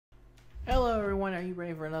Hello everyone, are you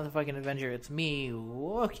ready for another fucking adventure? It's me,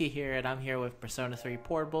 Wookie here, and I'm here with Persona 3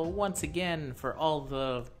 Portable once again for all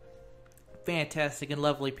the fantastic and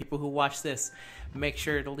lovely people who watch this. Make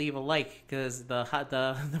sure to leave a like, because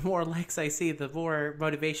the more likes I see, the more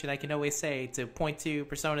motivation I can always say to point to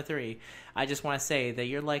Persona 3. I just want to say that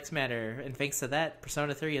your likes matter, and thanks to that,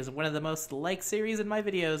 Persona 3 is one of the most liked series in my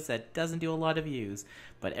videos that doesn't do a lot of views.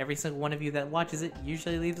 But every single one of you that watches it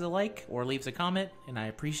usually leaves a like or leaves a comment, and I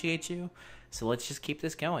appreciate you. So let's just keep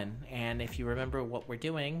this going. And if you remember what we're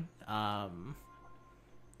doing,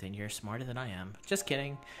 then you're smarter than I am. Just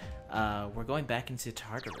kidding. We're going back into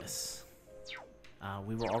Tartarus.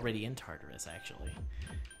 We were already in Tartarus, actually.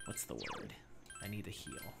 What's the word? I need to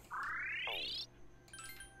heal.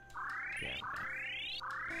 Yeah,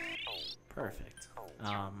 okay. Perfect.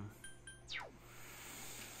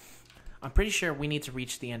 I'm pretty sure we need to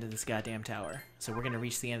reach the end of this goddamn tower. So we're gonna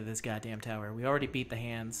reach the end of this goddamn tower. We already beat the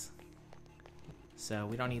hands. So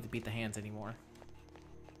we don't need to beat the hands anymore.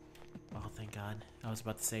 Oh, thank God. I was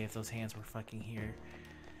about to say if those hands were fucking here.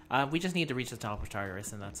 We just need to reach the top of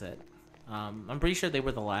Tartarus and that's it. I'm pretty sure they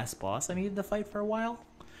were the last boss I needed to fight for a while.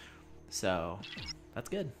 So, that's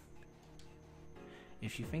good.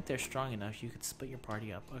 If you think they're strong enough, you could split your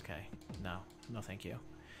party up. Okay. No. No thank you.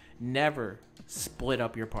 Never split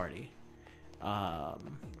up your party.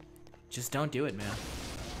 Just don't do it, man.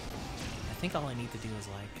 I think all I need to do is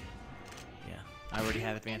like... Yeah, I already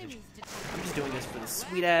have advantage. I'm just doing this for the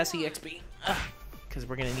sweet-ass EXP. Because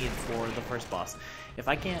we're going to need it for the first boss. If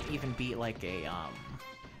I can't even beat like a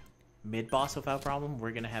mid-boss without problem,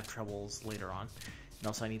 we're going to have troubles later on. And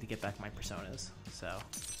also I need to get back my personas. So,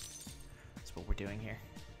 that's what we're doing here.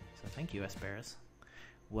 So thank you, Asperis.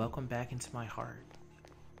 Welcome back into my heart.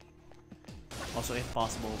 Also, if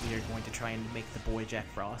possible, we are going to try and make the boy Jack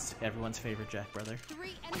Frost, everyone's favorite Jack brother.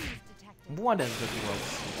 3 enemies detected.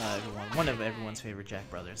 One of everyone's favorite Jack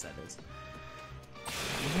brothers, that is.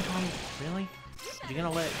 Really? You're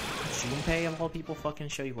gonna let Junpei of all people fucking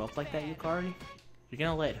show you up like that, Yukari? You're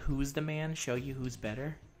gonna let who's the man show you who's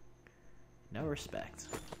better? No respect.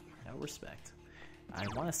 No respect. I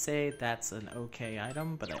want to say that's an okay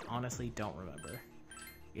item, but I honestly don't remember.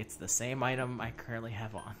 It's the same item I currently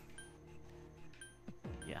have on.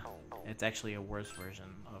 Yeah, it's actually a worse version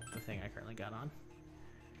of the thing I currently got on.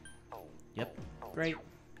 Yep, great.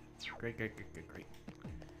 Great.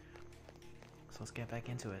 So let's get back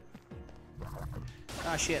into it.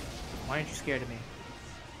 Ah, shit. Why aren't you scared of me?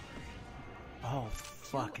 Oh,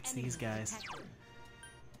 fuck, it's these guys.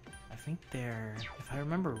 I think they're, if I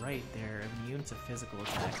remember right, they're immune to physical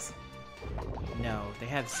attacks. No, they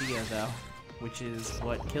have ZIO though, which is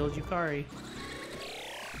what killed Yukari.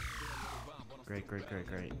 Great.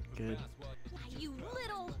 Good. You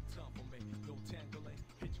little.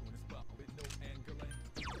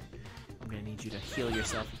 I'm gonna need you to heal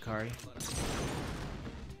yourself, Yukari.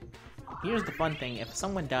 Here's the fun thing, if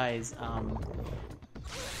someone dies, oh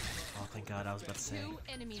thank God, I was about to say. 2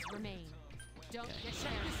 enemies remain. Don't get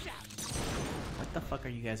What the fuck are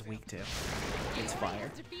you guys weak to? It's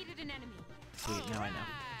fire. Defeated an enemy. Sweet, now I know.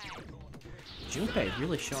 Junpei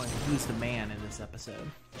really showing who's the man in this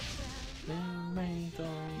episode.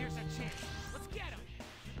 Here's a chance. Let's get him.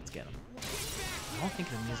 Let's get him. I don't think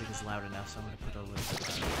the music is loud enough, so I'm gonna put a little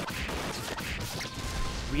bit.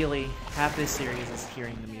 Really, half this series is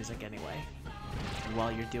hearing the music anyway,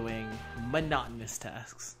 while you're doing monotonous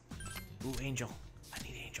tasks. Ooh, Angel. I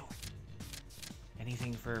need Angel.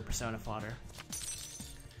 Anything for Persona fodder.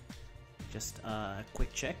 Just a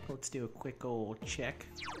quick check. Let's do a quick old check.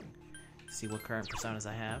 See what current Personas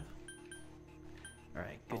I have.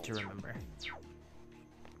 Alright, good to remember.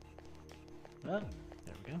 Oh,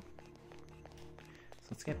 there we go. So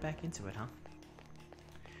let's get back into it, huh?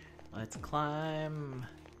 Let's climb.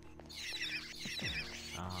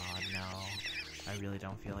 Oh no. I really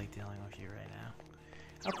don't feel like dealing with you right now.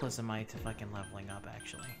 How close am I to fucking leveling up,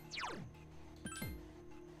 actually?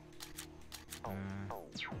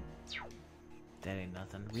 That ain't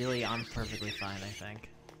nothing. Really, I'm perfectly fine, I think.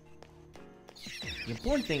 The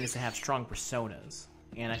important thing is to have strong personas,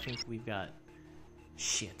 and I think we've got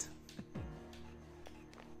shit.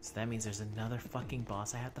 So that means there's another fucking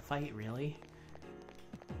boss I have to fight, really?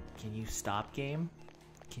 Can you stop, game?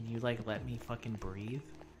 Can you, like, let me fucking breathe?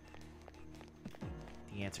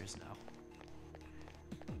 The answer is no.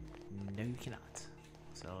 No, you cannot.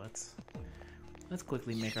 So let's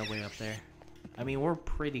quickly make our way up there. I mean, we're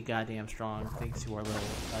pretty goddamn strong thanks to our little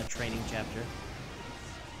training chapter.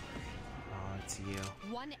 Oh, it's you.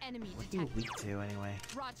 1 enemy What are you detected. weak to, anyway?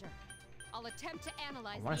 Roger. I'll attempt to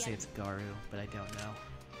analyze. I want to say it's Garu, but I don't know.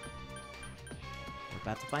 We're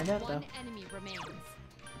about to find out, though. 1 enemy remains.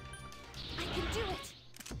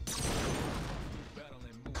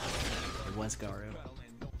 was Garu.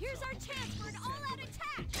 Here's our chance for an all-out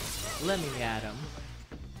attack. Let me at him.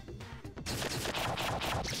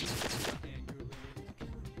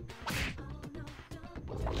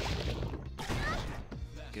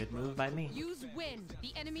 Good move by me. Use wind.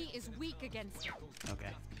 The enemy is weak against it. Okay.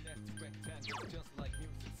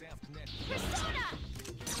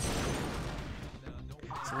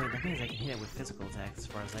 So wait, that means I can hit it with physical attacks as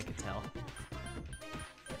far as I can tell.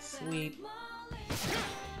 Sweet.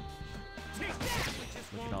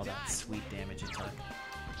 Look at all that sweet damage it took.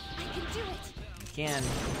 I can do it. You can.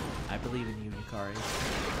 I believe in you, Yukari.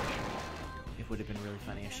 It would have been really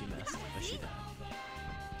funny if she missed, but she didn't.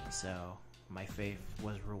 So, my faith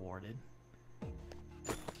was rewarded.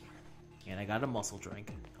 And I got a muscle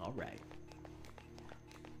drink. Alright.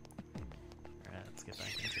 Alright, let's get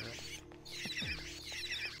back into it.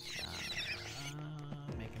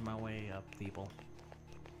 Making my way up, people.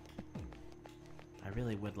 I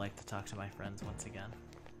really would like to talk to my friends once again.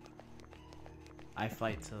 I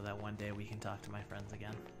fight so that one day we can talk to my friends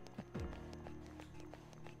again.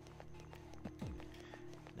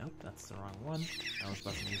 Nope, that's the wrong one. I was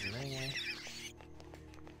about to use it anyway.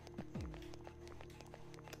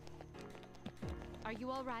 Are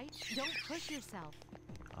you all right? Don't push yourself.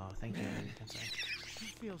 Oh, thank you. Consent. I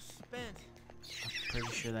feel spent. I'm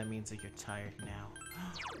pretty sure that means that you're tired now.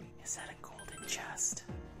 Is that a golden chest?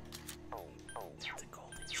 That's a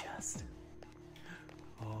golden chest.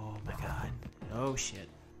 Oh my god. Oh shit.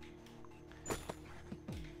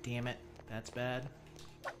 Damn it. That's bad.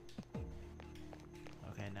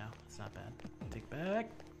 Okay, no, it's not bad. Take back.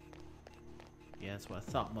 Yeah, that's what I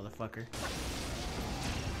thought, motherfucker.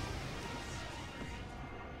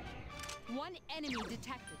 One enemy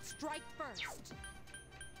detected. Strike first.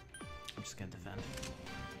 I'm just gonna defend.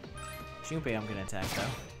 Junpei, I'm gonna attack though.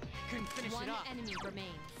 Couldn't finish One it off. enemy remains.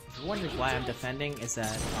 If you're wondering why I'm defending, is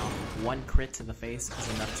that one crit to the face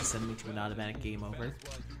is enough to send me to an automatic game over.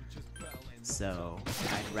 So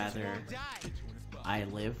I'd rather I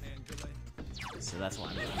live. So that's why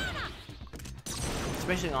I'm doing it.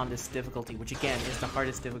 Especially on this difficulty, which again is the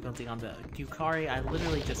hardest difficulty on the Yukari. I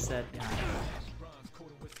literally just said,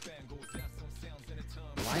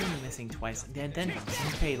 why are you missing twice? And then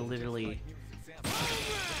Junpei literally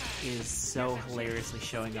is so hilariously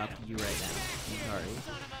showing up you right now, Yukari.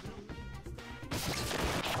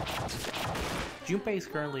 Junpei is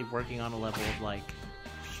currently working on a level of like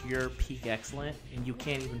pure peak excellent, and you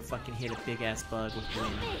can't even fucking hit a big ass bug with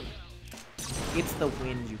wind. It's the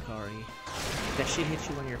wind, Yukari. That shit hits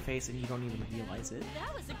you in your face and you don't even realize it.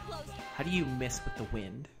 That was a close. How do you miss with the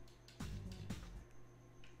wind?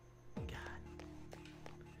 God.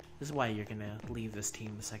 This is why you're gonna leave this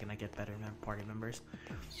team the second I get better party members.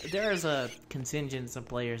 There is a contingent of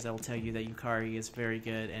players that will tell you that Yukari is very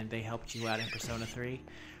good and they helped you out in Persona 3.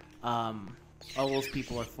 All those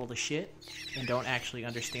people are full of shit and don't actually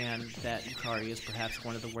understand that Yukari is perhaps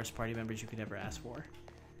one of the worst party members you could ever ask for.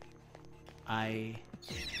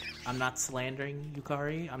 I'm not slandering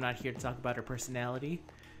Yukari. I'm not here to talk about her personality.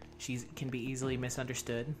 She can be easily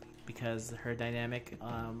misunderstood because her dynamic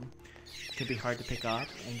can be hard to pick up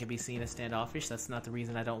and can be seen as standoffish. That's not the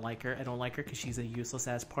reason I don't like her. I don't like her because she's a useless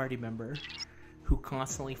ass party member who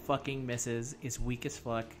constantly fucking misses, is weak as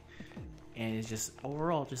fuck, and is just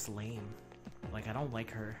overall just lame. Like, I don't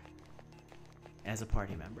like her as a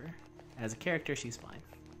party member. As a character, she's fine.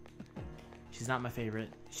 She's not my favorite.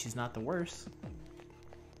 She's not the worst.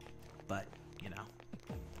 But, you know,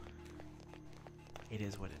 it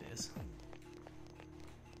is what it is.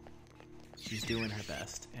 She's doing her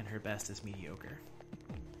best, and her best is mediocre.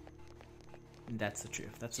 And that's the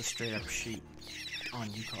truth. That's a straight up shoot on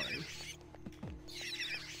Yukari.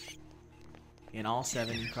 And all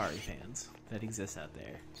 7 Yukari fans that exist out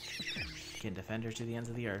there can defend her to the ends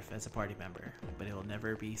of the earth as a party member, but it will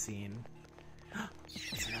never be seen.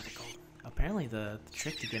 It's another gold. Apparently the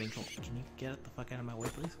trick to getting gold. Can you get the fuck out of my way,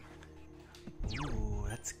 please? Ooh,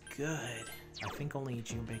 that's good. I think only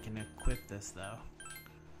Junpei can equip this, though.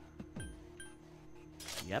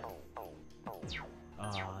 Yep. Oh,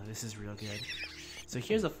 this is real good. So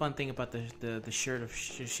here's a fun thing about the shirt of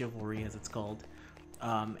chivalry, as it's called.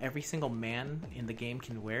 Every single man in the game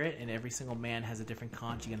can wear it, and every single man has a different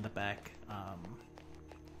kanji in the back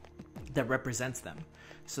that represents them.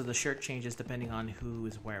 So the shirt changes depending on who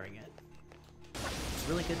is wearing it. It's a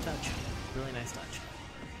really good touch. Really nice touch.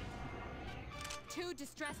 2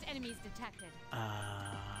 distressed enemies detected.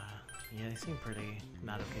 Yeah, they seem pretty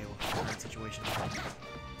not okay with the current situation.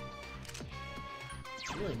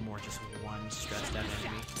 It's really more just one stressed out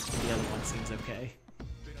enemy. The other one seems okay.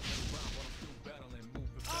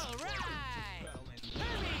 All right.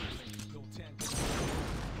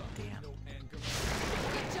 Damn.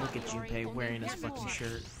 Look at Junpei wearing his fucking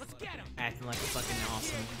shirt, Let's get him. acting like a fucking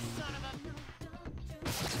awesome dude.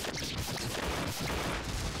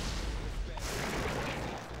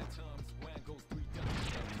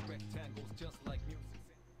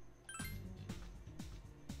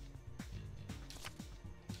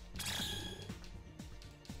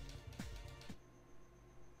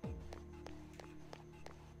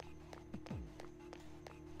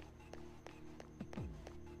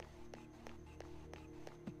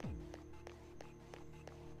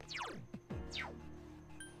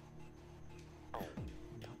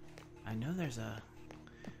 I know there's a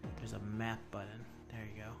map button. There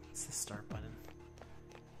you go. It's the start button.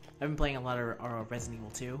 I've been playing a lot of Resident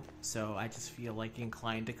Evil 2, so I just feel like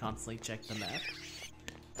inclined to constantly check the map.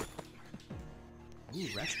 Ooh,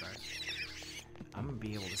 rush guard. I'm gonna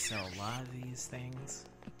be able to sell a lot of these things.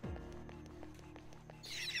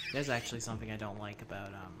 There's actually something I don't like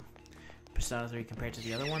about Persona 3 compared to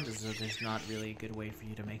the other ones, is that there's not really a good way for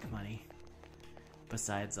you to make money.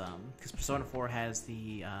 Besides, because Persona 4 has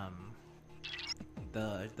the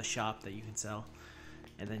shop that you can sell,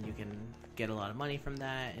 and then you can get a lot of money from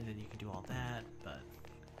that, and then you can do all that, but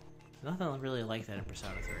nothing really like that in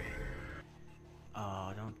Persona 3.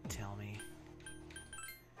 Oh, don't tell me.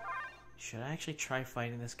 Should I actually try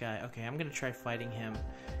fighting this guy? Okay, I'm gonna try fighting him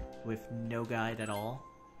with no guide at all,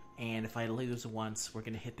 and if I lose once, we're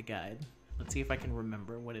gonna hit the guide. Let's see if I can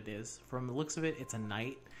remember what it is. From the looks of it, it's a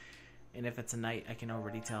knight, and if it's a knight, I can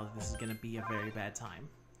already tell that this is gonna be a very bad time,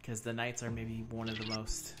 because the knights are maybe one of the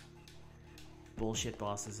most bullshit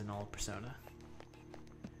bosses in all of Persona.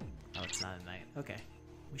 Oh, it's not a knight. Okay.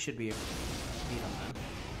 We should be able to beat him then.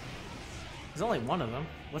 There's only one of them.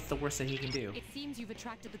 What's the worst that he can do? It seems you've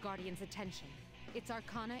attracted the Guardian's attention. Its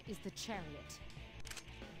arcana is the Chariot.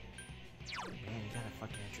 Man, you got a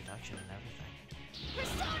fucking introduction and everything.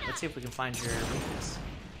 Let's see if we can find your weakness.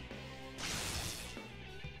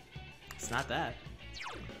 It's not that.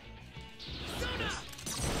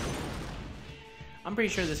 I'm pretty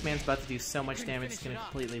sure this man's about to do so much damage it's gonna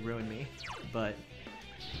completely ruin me. But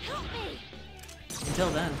Help me!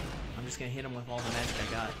 until then, I'm just gonna hit him with all the magic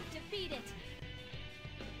I got. Defeat it!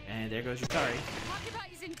 And there goes Yukari.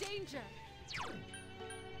 Takaba is in danger!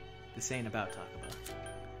 This ain't about Takaba.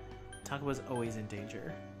 Takaba's always in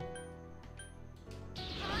danger.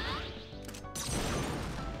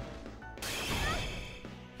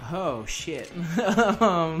 Oh shit.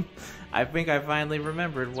 I think I finally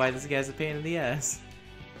remembered why this guy's a pain in the ass.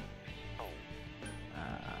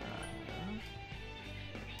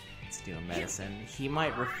 Let's do a medicine. He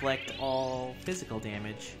might reflect all physical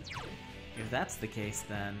damage. If that's the case,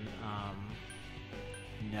 then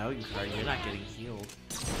no, you're not getting healed.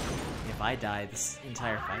 If I die, this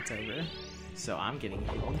entire fight's over. So I'm getting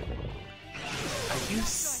healed. Are you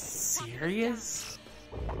serious?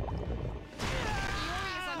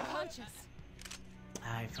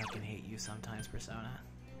 I fucking hate you sometimes, Persona.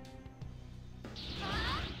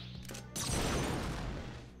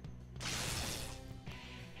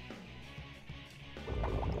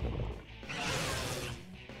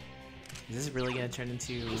 Is this really gonna turn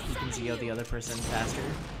into you can ZIO the other person faster?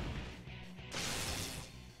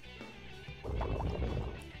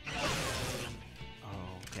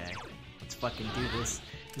 Oh, okay. Let's fucking do this.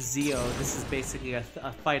 ZIO, this is basically a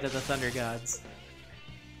fight of the Thunder Gods.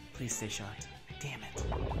 Please stay shot. Damn it.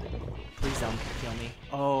 Please don't kill me.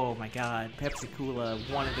 Oh my god. Pepsi Koola,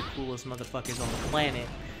 one of the coolest motherfuckers on the planet,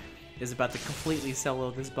 is about to completely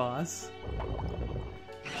solo this boss.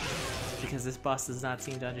 Because this boss does not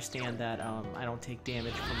seem to understand that I don't take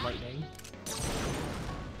damage from lightning.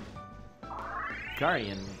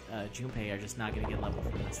 Yukari and Junpei are just not gonna get leveled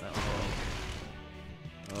from this though.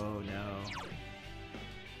 Oh no.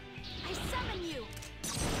 I summon you!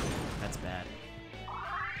 That's bad.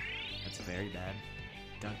 That's very bad.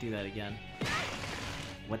 Don't do that again.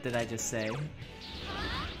 What did I just say?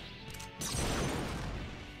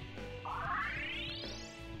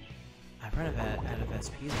 I run out of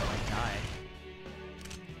SP though, I die.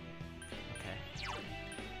 Okay.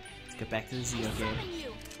 Let's get back to the ZIO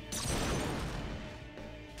game.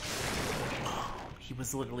 Oh, he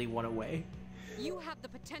was literally one away. You have the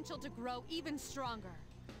potential to grow even stronger.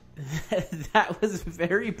 That was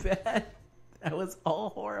very bad. That was all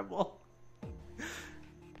horrible.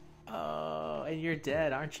 Oh, and you're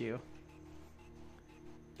dead, aren't you?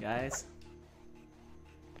 Guys?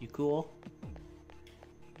 You cool?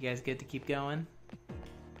 You guys get to keep going?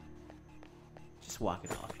 Just walk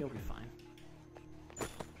it off. You'll be fine.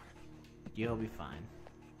 You'll be fine.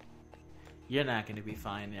 You're not going to be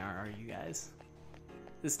fine, are you guys?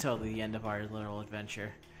 This is totally the end of our little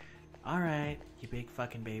adventure. Alright, you big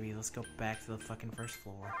fucking baby, let's go back to the fucking first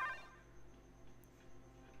floor.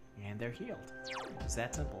 And they're healed. It's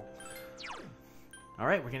that simple.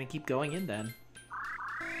 Alright, we're gonna keep going in then.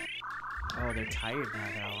 Oh, they're tired now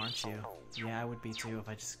though, aren't you? Yeah, I would be too if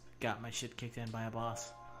I just got my shit kicked in by a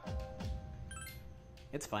boss.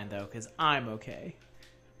 It's fine though, because I'm okay.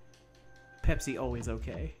 Pepsi always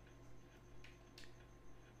okay.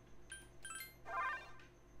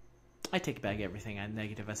 I take back everything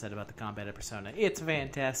negative I said about the combat at Persona. It's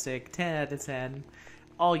fantastic. 10 out of 10.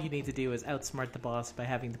 All you need to do is outsmart the boss by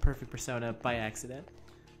having the perfect persona by accident.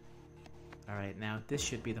 Alright, now this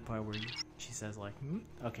should be the part where she says like,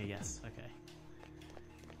 okay, yes, okay.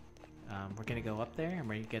 We're gonna go up there and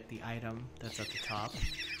we're gonna get the item that's at the top.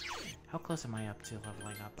 How close am I up to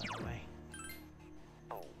leveling up, by the way?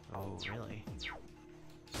 Oh, really?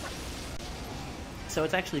 So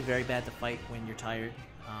it's actually very bad to fight when you're tired.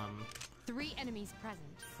 3 enemies present.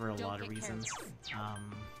 For a lot of reasons.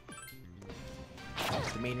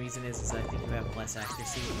 The main reason is I think you have less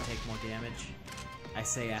accuracy and take more damage. I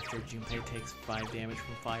say after Junpei takes 5 damage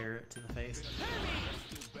from fire to the face.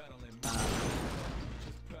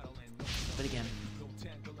 But again,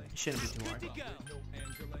 it shouldn't be too hard.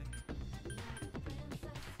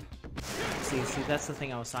 See, that's the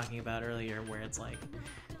thing I was talking about earlier, where it's like,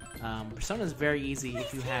 Persona is very easy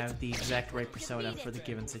if you have the exact right persona for the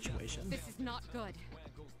given situation. This is not good.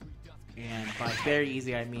 And by very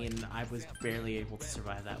easy, I mean I was barely able to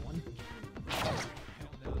survive that one.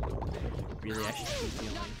 Really, I should keep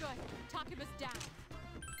feeling.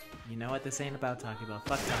 You know what? This ain't about Takiba.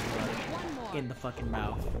 Fuck Takiba. In the fucking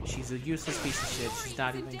mouth. She's a useless piece of shit. She's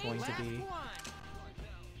not even going to be.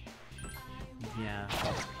 Yeah.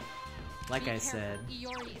 Like I said.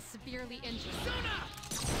 Yukari is severely injured.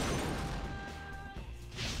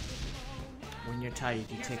 When you're tired,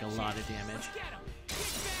 you take a lot of damage.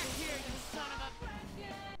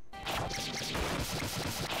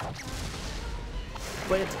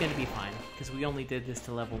 But it's gonna be fine, because we only did this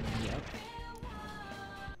to level me up.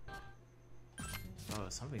 Oh,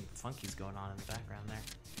 something funky's going on in the background there.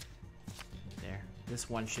 There. This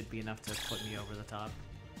one should be enough to put me over the top.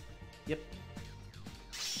 Yep.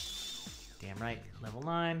 Damn right. Level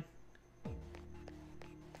 9.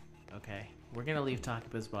 Okay. We're gonna leave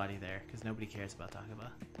Takiba's body there, because nobody cares about Takiba.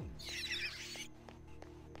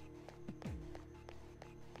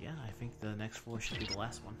 Yeah, I think the next floor should be the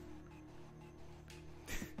last one.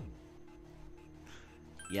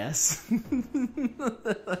 Yes.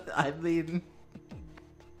 I mean...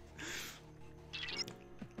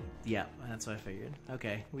 Yeah, that's what I figured.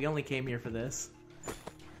 Okay, we only came here for this.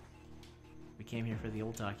 We came here for the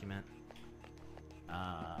old document.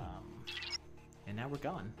 And now we're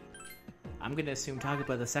gone. I'm gonna assume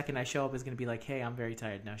Takiba, the second I show up, is gonna be like, hey, I'm very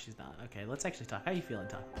tired. No, she's not. Okay, let's actually talk. How you feeling,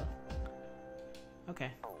 Takiba?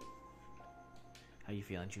 Okay. How you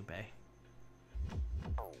feeling, Junpei?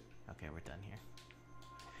 Okay, we're done here.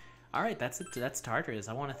 Alright, that's it. That's Tartarus.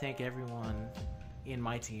 I want to thank everyone in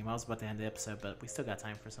my team. I was about to end the episode, but we still got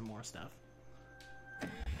time for some more stuff.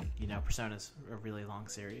 You know, Persona's a really long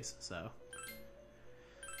series, so...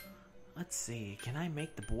 Let's see. Can I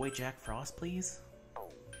make the boy Jack Frost, please?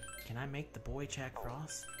 Can I make the boy Jack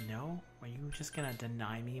Frost? No? Are you just gonna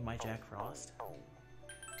deny me my Jack Frost?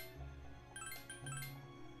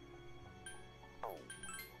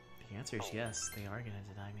 The answer is yes. They are gonna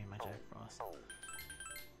deny me my Jack Frost.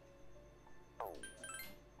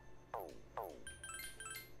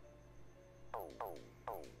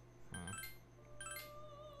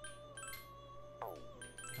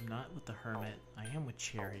 I'm not with the Hermit. I am with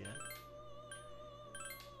Chariot.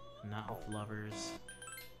 I'm not with Lovers.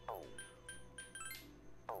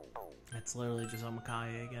 It's literally just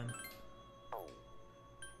Omakaya again.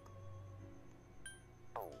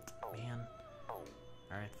 Man.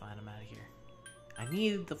 Alright, fine, I'm out of here. I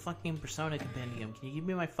need the fucking Persona Compendium. Can you give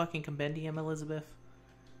me my fucking Compendium, Elizabeth?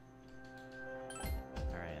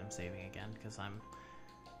 Alright, I'm saving again, because I'm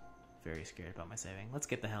very scared about my saving. Let's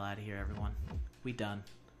get the hell out of here, everyone. We done.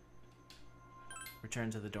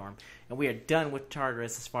 Return to the dorm. And we are done with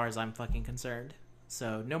Tartarus as far as I'm fucking concerned.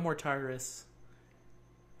 So, no more Tartarus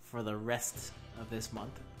for the rest of this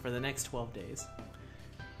month. For the next 12 days.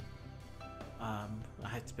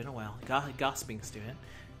 It's been a while. Gossiping student.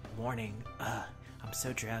 Morning. I'm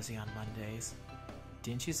so drowsy on Mondays.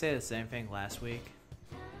 Didn't you say the same thing last week?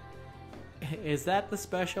 Is that the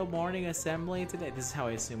special morning assembly today? This is how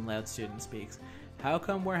I assume loud student speaks. How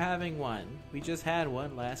come we're having one? We just had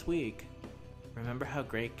one last week. Remember how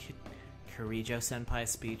great Kirijo-senpai's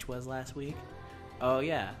speech was last week? Oh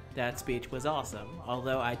yeah, that speech was awesome,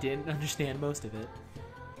 although I didn't understand most of it.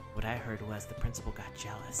 What I heard was the principal got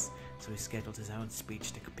jealous, so he scheduled his own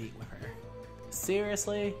speech to compete with her.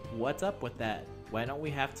 Seriously? What's up with that? Why don't we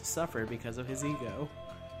have to suffer because of his ego?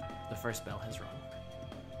 The first bell has rung.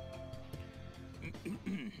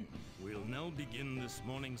 We'll now begin this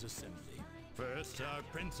morning's assembly. First, our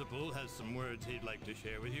principal has some words he'd like to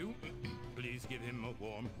share with you. Please give him a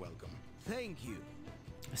warm welcome. Thank you.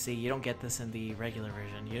 See, you don't get this in the regular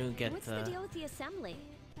version. You don't get What's the deal with the assembly?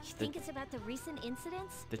 You think it's about the recent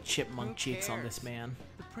incidents? the chipmunk Who cheeks on this cares? man.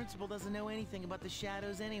 The principal doesn't know anything about the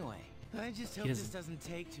shadows anyway. I just hope this doesn't- doesn't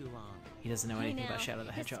take too long. He doesn't know I anything know. about Shadow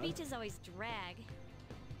the His Hedgehog. speeches always drag.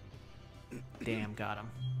 Damn, got him.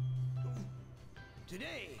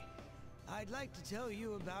 Today, I'd like to tell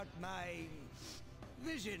you about my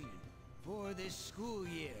vision for this school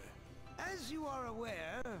year. As you are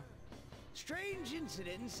aware, strange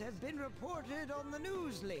incidents have been reported on the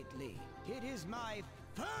news lately. It is my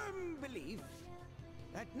firm belief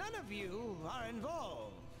that none of you are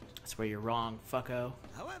involved. That's where you're wrong, fucko.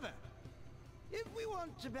 However, if we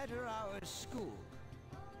want to better our school,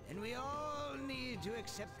 then we all need to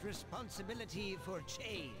accept responsibility for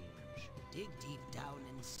change. Dig deep down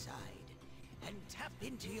inside and tap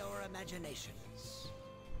into your imaginations.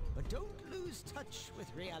 But don't lose touch with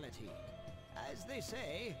reality. As they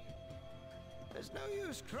say, there's no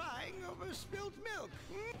use crying over spilt milk.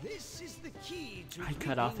 This is the key to I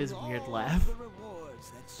cut off his reaping weird all laugh. the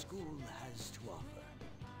rewards that school has to offer.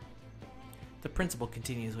 The principal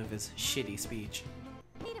continues with his shitty speech.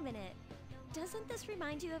 Wait a minute. Doesn't this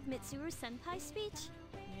remind you of Mitsuru Senpai's speech?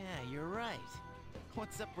 Yeah, you're right.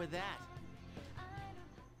 What's up with that?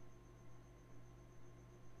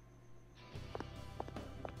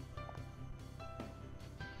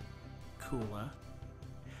 Koola.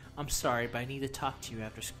 I'm sorry, but I need to talk to you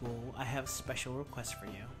after school. I have a special request for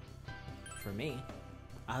you. For me?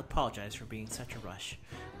 I apologize for being such a rush,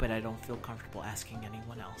 but I don't feel comfortable asking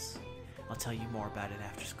anyone else. I'll tell you more about it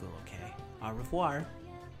after school, okay? Au revoir.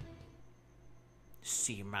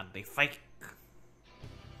 See you, motherfucker.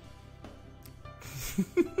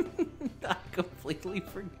 I completely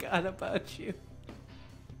forgot about you.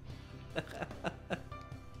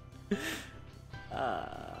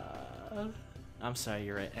 I'm sorry,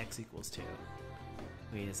 you're right. X equals 2.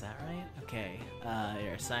 Wait, is that right? Okay.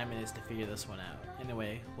 Your assignment is to figure this one out.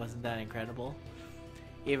 Anyway, wasn't that incredible?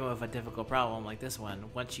 Even with a difficult problem like this one,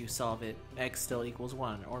 once you solve it, X still equals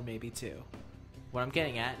 1, or maybe 2. What I'm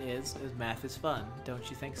getting at is math is fun, don't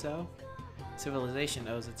you think so? Civilization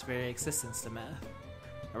owes its very existence to math.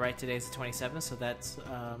 Alright, today's the 27th,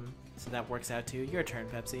 so that works out to your turn,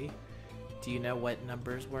 Pepsi. Do you know what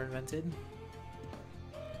numbers were invented?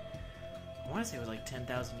 I want to say it was like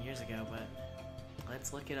 10,000 years ago, but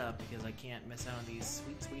let's look it up because I can't miss out on these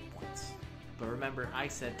sweet, sweet points. But remember, I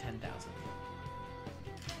said 10,000.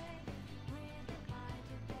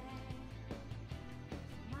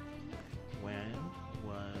 When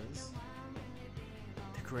was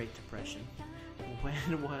the Great Depression?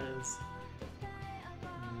 When was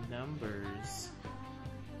numbers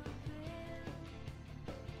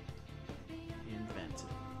invented?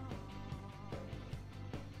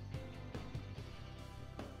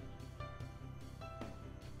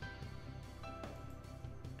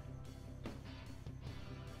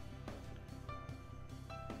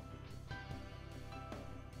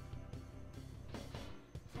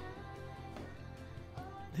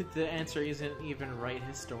 The answer isn't even right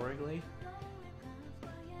historically.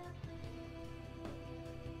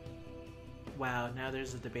 Wow, now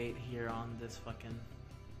there's a debate here on this fucking...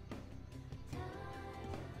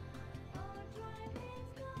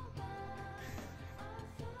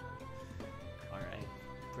 Alright,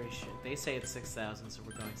 pretty sure. They say it's 6,000, so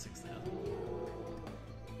we're going 6,000.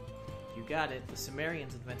 You got it, the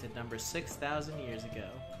Sumerians invented numbers 6,000 years ago.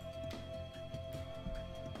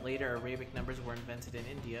 Later, Arabic numbers were invented in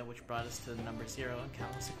India, which brought us to the number 0 and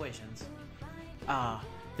countless equations. Ah,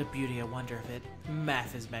 the beauty and wonder of it.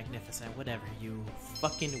 Math is magnificent, whatever, you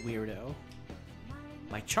fucking weirdo.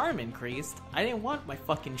 My charm increased? I didn't want my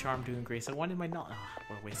fucking charm to increase, I wanted my knowledge. Ah,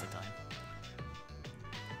 what a waste of time.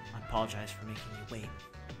 I apologize for making you wait.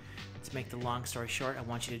 To make the long story short, I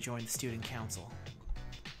want you to join the student council.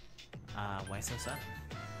 Why so sudden?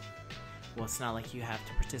 Well, it's not like you have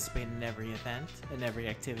to participate in every event, in every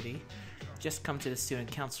activity. Just come to the student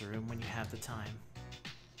council room when you have the time.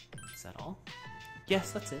 Is that all?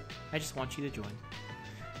 Yes, that's it. I just want you to join.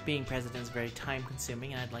 Being president is very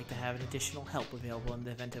time-consuming, and I'd like to have an additional help available in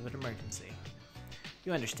the event of an emergency.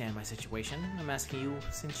 You understand my situation. I'm asking you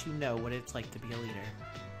since you know what it's like to be a leader.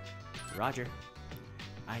 Roger.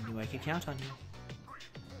 I knew I could count on you.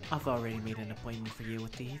 I've already made an appointment for you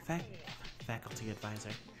with the faculty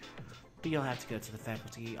advisor. but you'll have to go to the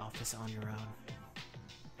faculty office on your own.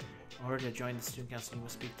 In order to join the student council, you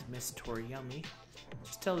must speak to Miss Toriyami.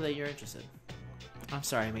 Just tell her that you're interested. I'm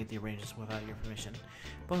sorry I made the arrangements without your permission,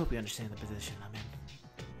 but I hope you understand the position I'm in.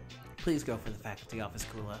 Please go for the faculty office,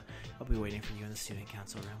 Koola. I'll be waiting for you in the student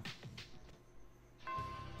council room.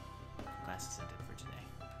 Class is ended for today.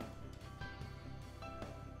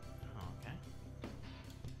 Okay.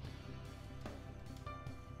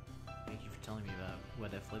 Thank you for telling me about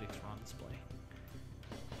what athletics were on display.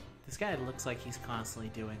 This guy looks like he's constantly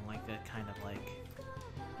doing like a kind of like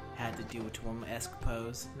had to do it to him-esque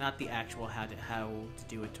pose. Not the actual how to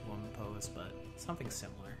do it to him pose, but something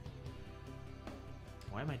similar.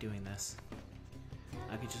 Why am I doing this?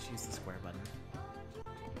 I could just use the square button.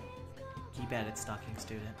 Keep at it, stalking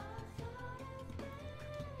student.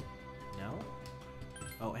 No?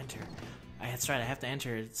 Oh, enter. That's right, I have to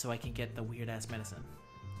enter it so I can get the weird-ass medicine.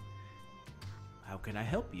 How can I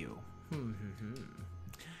help you?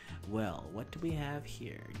 Well, what do we have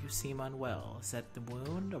here? You seem unwell. Is that the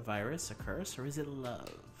wound, a virus, a curse, or is it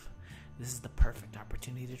love? This is the perfect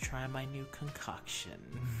opportunity to try my new concoction.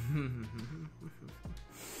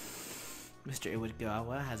 Mr.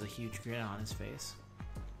 Iwagawa has a huge grin on his face.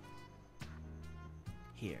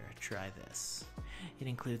 Here, try this. It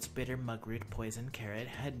includes bitter mugwort, poison, carrot,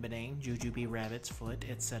 headbutting, jujube rabbit's foot,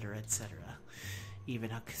 etc., etc.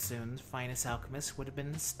 Even Hakusun's finest alchemist would have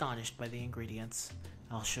been astonished by the ingredients.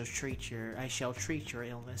 I shall treat your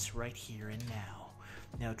illness right here and now.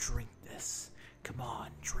 Now drink this. Come on,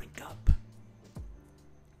 drink up.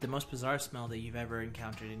 The most bizarre smell that you've ever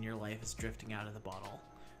encountered in your life is drifting out of the bottle.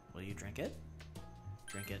 Will you drink it?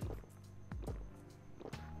 Drink it.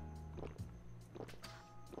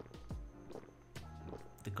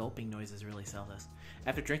 The gulping noises really sell this.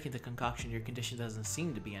 After drinking the concoction, your condition doesn't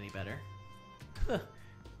seem to be any better.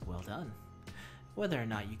 Well done. Whether or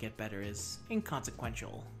not you get better is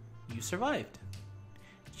inconsequential. You survived.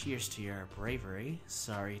 Cheers to your bravery.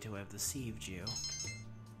 Sorry to have deceived you.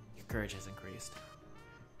 Your courage has increased.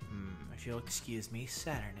 If you'll excuse me,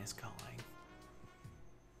 Saturn is calling.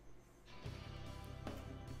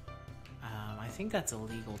 I think that's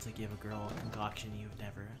illegal to give a girl a concoction you've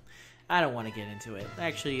never... I don't want to get into it.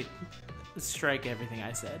 Actually, strike everything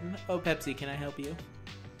I said. Oh, Pepsi, can I help you?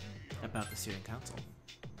 About the student council.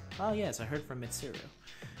 Oh yes, I heard from Mitsuru.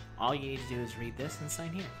 All you need to do is read this and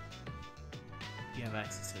sign here. You have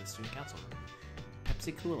access to the student council room.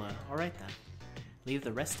 Pepsi Koola. Alright then. Leave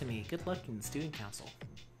the rest to me. Good luck in the student council.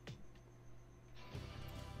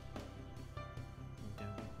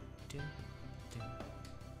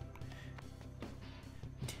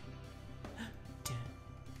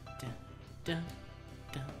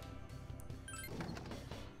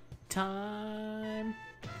 Time!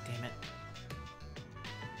 Damn it.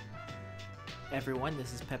 Everyone,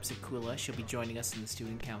 this is Pepsi Koola. She'll be joining us in the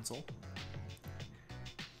student council.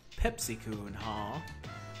 Pepsi-kun, huh?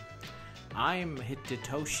 I'm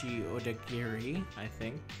Hititoshi Odagiri, I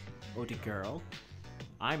think. Odagirl.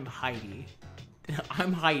 I'm Heidi.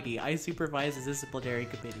 I'm Heidi. I supervise the disciplinary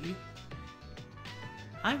committee.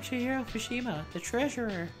 I'm Chihiro Fushima, the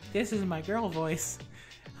treasurer. This is my girl voice.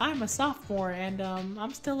 I'm a sophomore, and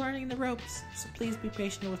I'm still learning the ropes, so please be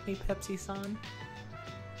patient with me, Pepsi-san.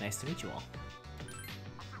 Nice to meet you all.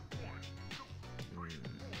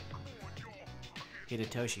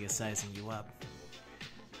 Hidetoshi is sizing you up.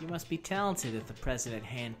 You must be talented if the president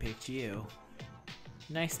handpicked you.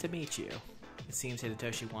 Nice to meet you. It seems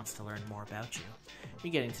Hidetoshi wants to learn more about you.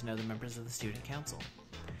 You're getting to know the members of the student council.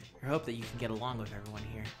 I hope that you can get along with everyone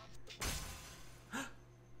here.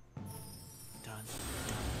 Done.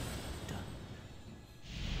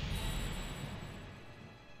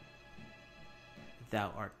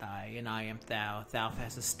 Thou art I, and I am thou. Thou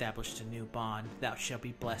hast established a new bond. Thou shalt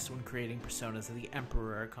be blessed when creating personas of the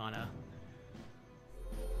Emperor Arcana.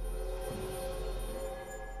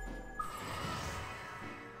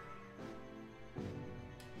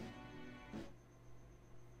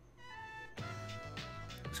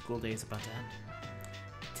 School day is about to end.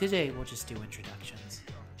 Today we'll just do introductions.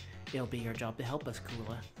 It'll be your job to help us,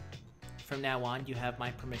 Koola. From now on, you have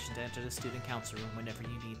my permission to enter the student council room whenever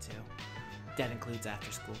you need to. That includes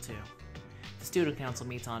after school too. The student council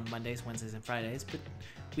meets on Mondays, Wednesdays, and Fridays, but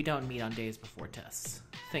we don't meet on days before tests.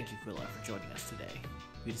 Thank you, Koola, for joining us today.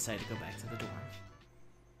 We decided to go back to the dorm.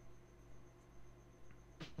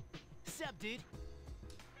 Sup, dude?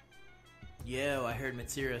 Yo, I heard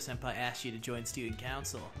Mitsuru-senpai asked you to join student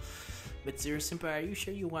council. Mitsuru-senpai, are you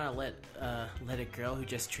sure you want to let a girl who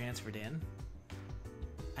just transferred in?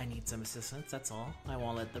 I need some assistance, that's all. I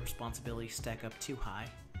won't let the responsibility stack up too high.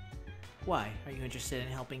 Why? Are you interested in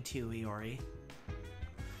helping too, Iori?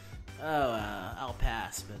 I'll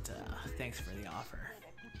pass, but thanks for the offer.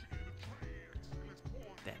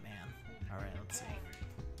 That man. Alright, let's see.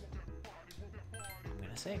 I'm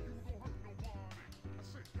gonna say.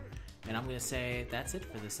 And I'm gonna say that's it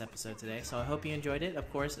for this episode today. So I hope you enjoyed it.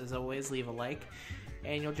 Of course, as always, leave a like.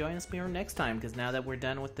 And you'll join us here next time, because now that we're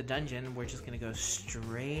done with the dungeon, we're just gonna go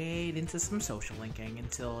straight into some social linking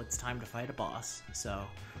until it's time to fight a boss. So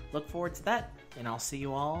look forward to that, and I'll see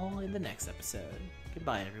you all in the next episode.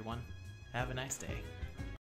 Goodbye, everyone. Have a nice day.